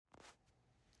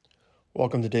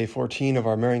Welcome to day 14 of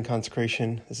our Marian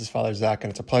consecration. This is Father Zach,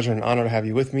 and it's a pleasure and honor to have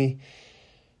you with me.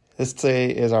 This day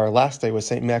is our last day with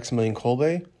St. Maximilian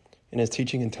Kolbe in his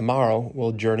teaching, and tomorrow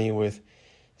we'll journey with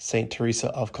St. Teresa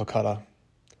of Calcutta.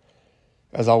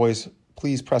 As always,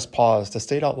 please press pause to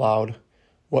state out loud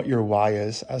what your why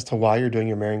is as to why you're doing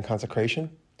your Marian consecration,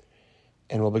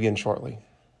 and we'll begin shortly.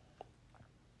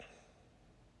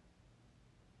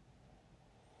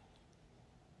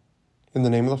 In the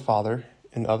name of the Father,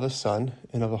 and of the Son,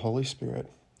 and of the Holy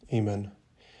Spirit. Amen.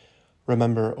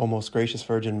 Remember, O most gracious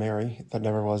Virgin Mary, that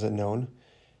never was it known,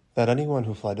 that anyone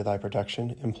who fled to thy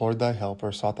protection, implored thy help,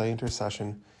 or sought thy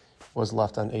intercession, was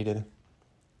left unaided.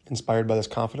 Inspired by this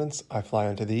confidence, I fly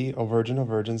unto thee, O Virgin of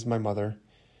Virgins, my Mother.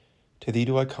 To thee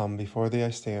do I come, before thee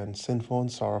I stand, sinful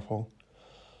and sorrowful.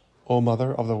 O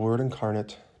Mother of the Word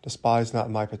incarnate, despise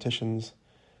not my petitions,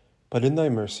 but in thy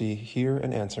mercy hear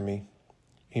and answer me.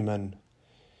 Amen.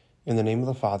 In the name of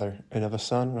the Father, and of the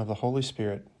Son, and of the Holy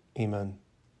Spirit. Amen.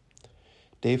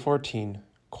 Day 14,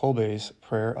 Kolbe's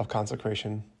Prayer of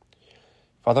Consecration.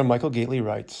 Father Michael Gately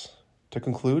writes, to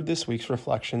conclude this week's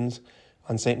reflections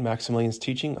on St. Maximilian's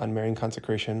teaching on Marian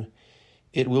consecration,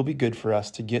 it will be good for us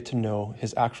to get to know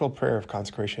his actual prayer of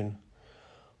consecration.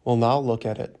 We'll now look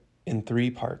at it in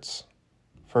three parts.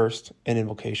 First, an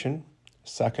invocation.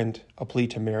 Second, a plea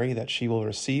to Mary that she will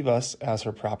receive us as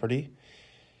her property.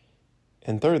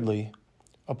 And thirdly,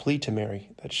 a plea to Mary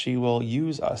that she will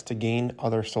use us to gain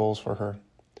other souls for her.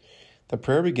 The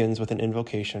prayer begins with an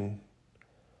invocation.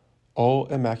 O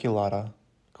Immaculata,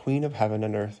 Queen of heaven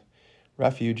and earth,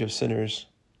 refuge of sinners,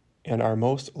 and our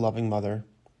most loving Mother,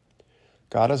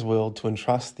 God has willed to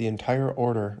entrust the entire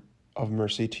order of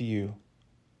mercy to you.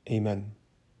 Amen.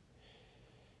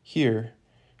 Here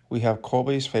we have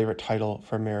Kolbe's favorite title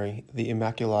for Mary, the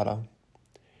Immaculata.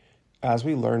 As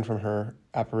we learn from her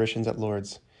apparitions at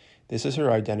Lourdes, this is her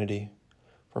identity.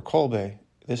 For Kolbe,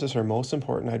 this is her most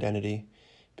important identity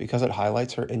because it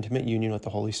highlights her intimate union with the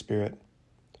Holy Spirit.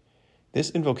 This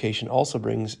invocation also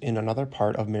brings in another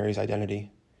part of Mary's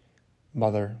identity,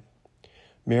 Mother.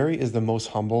 Mary is the most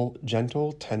humble,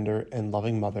 gentle, tender, and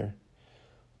loving Mother.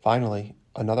 Finally,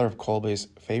 another of Kolbe's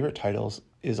favorite titles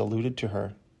is alluded to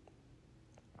her,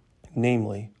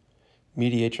 namely,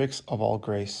 Mediatrix of all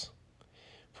grace.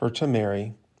 For to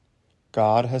Mary,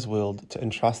 God has willed to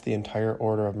entrust the entire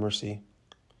order of mercy.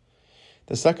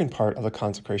 The second part of the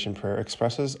consecration prayer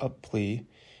expresses a plea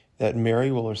that Mary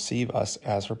will receive us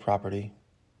as her property.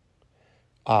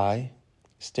 I,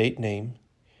 state name,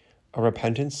 a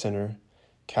repentant sinner,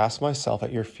 cast myself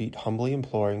at your feet, humbly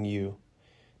imploring you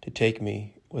to take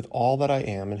me, with all that I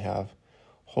am and have,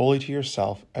 wholly to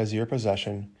yourself as your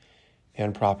possession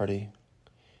and property.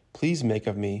 Please make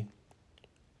of me,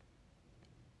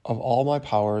 of all my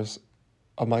powers,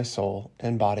 of my soul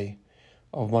and body,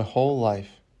 of my whole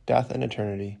life, death and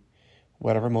eternity,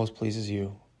 whatever most pleases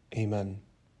you. Amen.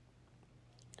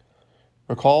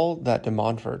 Recall that de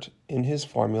Montfort, in his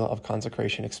formula of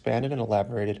consecration, expanded and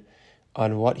elaborated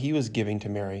on what he was giving to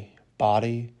Mary: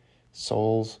 body,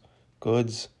 souls,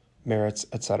 goods, merits,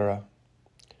 etc.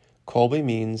 Kolbe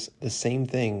means the same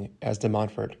thing as de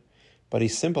Montfort, but he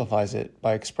simplifies it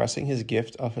by expressing his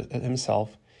gift of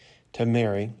himself to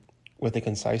Mary with a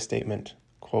concise statement,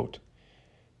 quote,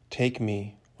 take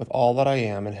me with all that I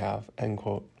am and have, end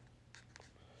quote.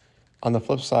 On the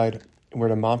flip side, where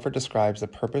de Montfort describes the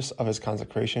purpose of his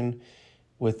consecration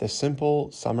with the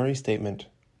simple summary statement,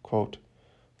 quote,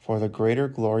 for the greater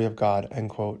glory of God,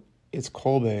 end quote, it's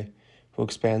Kolbe who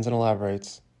expands and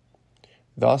elaborates.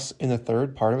 Thus, in the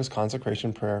third part of his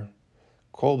consecration prayer,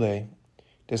 Kolbe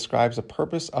describes the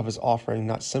purpose of his offering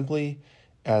not simply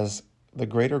as the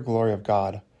greater glory of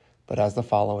God, but as the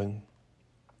following.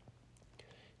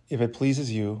 If it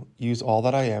pleases you, use all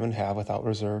that I am and have without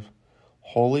reserve,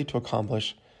 wholly to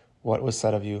accomplish what was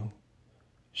said of you.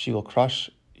 She will crush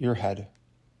your head,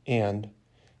 and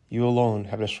you alone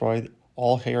have destroyed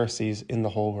all heresies in the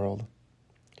whole world.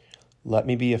 Let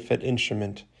me be a fit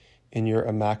instrument in your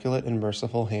immaculate and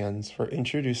merciful hands for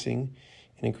introducing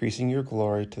and increasing your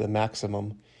glory to the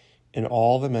maximum in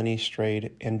all the many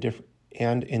strayed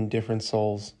and indifferent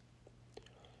souls,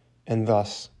 and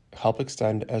thus help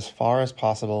extend as far as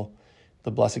possible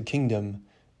the blessed kingdom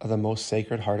of the most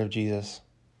sacred heart of Jesus.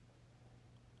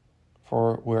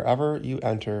 For wherever you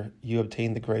enter, you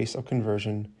obtain the grace of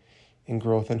conversion and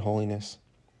growth in holiness,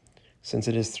 since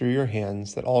it is through your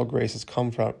hands that all graces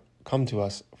come to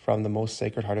us from the most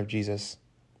sacred heart of Jesus.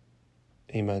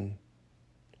 Amen.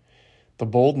 The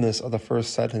boldness of the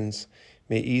first sentence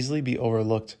may easily be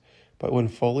overlooked, but when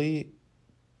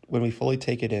we fully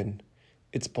take it in,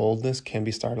 its boldness can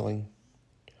be startling.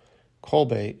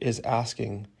 Kolbe is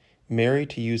asking Mary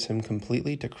to use him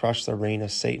completely to crush the reign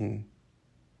of Satan.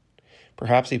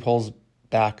 Perhaps he pulls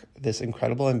back this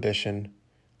incredible ambition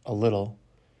a little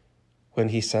when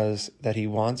he says that he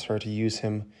wants her to use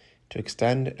him to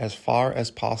extend as far as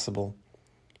possible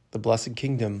the blessed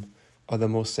kingdom of the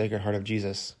most sacred heart of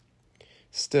Jesus.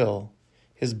 Still,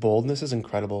 his boldness is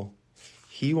incredible.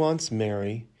 He wants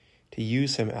Mary to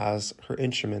use him as her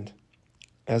instrument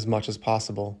as much as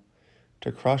possible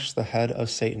to crush the head of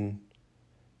Satan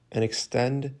and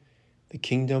extend the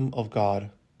kingdom of God,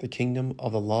 the kingdom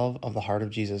of the love of the heart of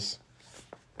Jesus.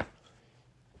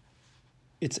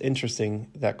 It's interesting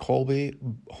that Kolbe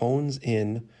hones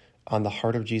in on the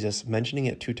heart of Jesus, mentioning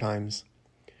it 2 times.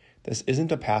 This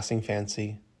isn't a passing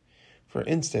fancy. For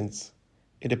instance,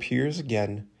 it appears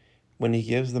again when he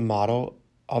gives the motto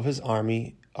of his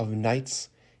army of knights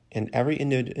and every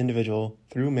individual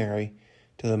through Mary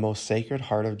to the most sacred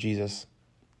heart of Jesus.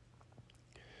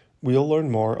 We'll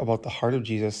learn more about the heart of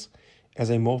Jesus as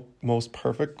a most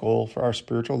perfect goal for our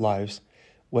spiritual lives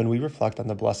when we reflect on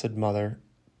the Blessed Mother,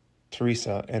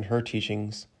 Teresa, and her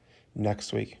teachings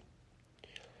next week.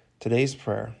 Today's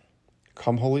prayer: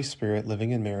 Come, Holy Spirit,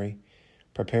 living in Mary,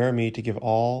 prepare me to give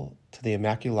all to the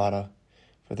Immaculata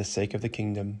for the sake of the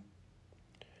kingdom.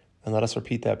 And let us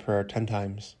repeat that prayer 10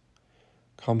 times.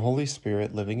 Come, Holy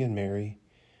Spirit, living in Mary,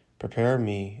 prepare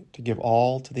me to give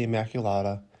all to the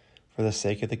Immaculata for the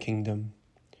sake of the kingdom.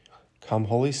 Come,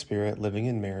 Holy Spirit, living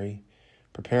in Mary,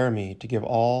 prepare me to give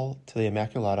all to the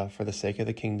Immaculata for the sake of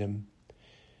the kingdom.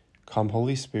 Come,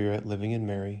 Holy Spirit, living in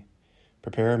Mary,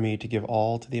 prepare me to give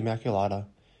all to the Immaculata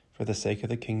for the sake of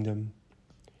the kingdom.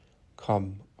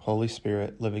 Come, Holy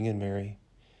Spirit, living in Mary,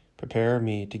 prepare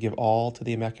me to give all to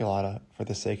the Immaculata for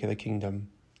the sake of the kingdom.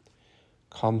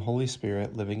 Come, Holy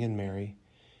Spirit, living in Mary,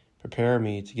 prepare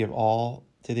me to give all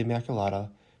to the Immaculata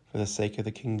for the sake of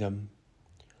the kingdom.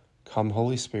 Come,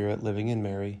 Holy Spirit, living in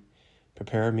Mary,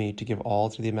 prepare me to give all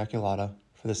to the Immaculata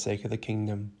for the sake of the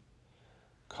kingdom.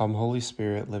 Come, Holy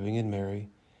Spirit, living in Mary,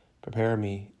 prepare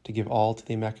me to give all to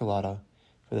the Immaculata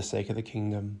for the sake of the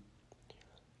kingdom.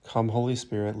 Come, Holy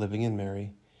Spirit, living in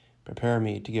Mary, prepare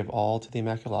me to give all to the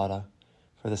Immaculata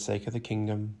for the sake of the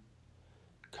kingdom.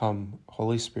 Come,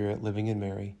 Holy Spirit, living in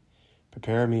Mary,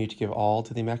 prepare me to give all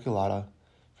to the Immaculata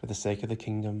for the sake of the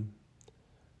kingdom.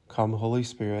 Come, Holy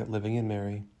Spirit, living in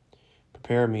Mary,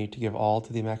 prepare me to give all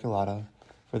to the Immaculata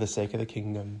for the sake of the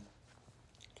kingdom.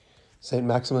 Saint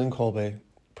Maximilian Kolbe,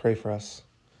 pray for us.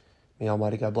 May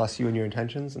Almighty God bless you in your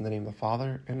intentions, in the name of the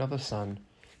Father, and of the Son,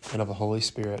 and of the Holy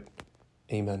Spirit.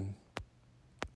 Amen.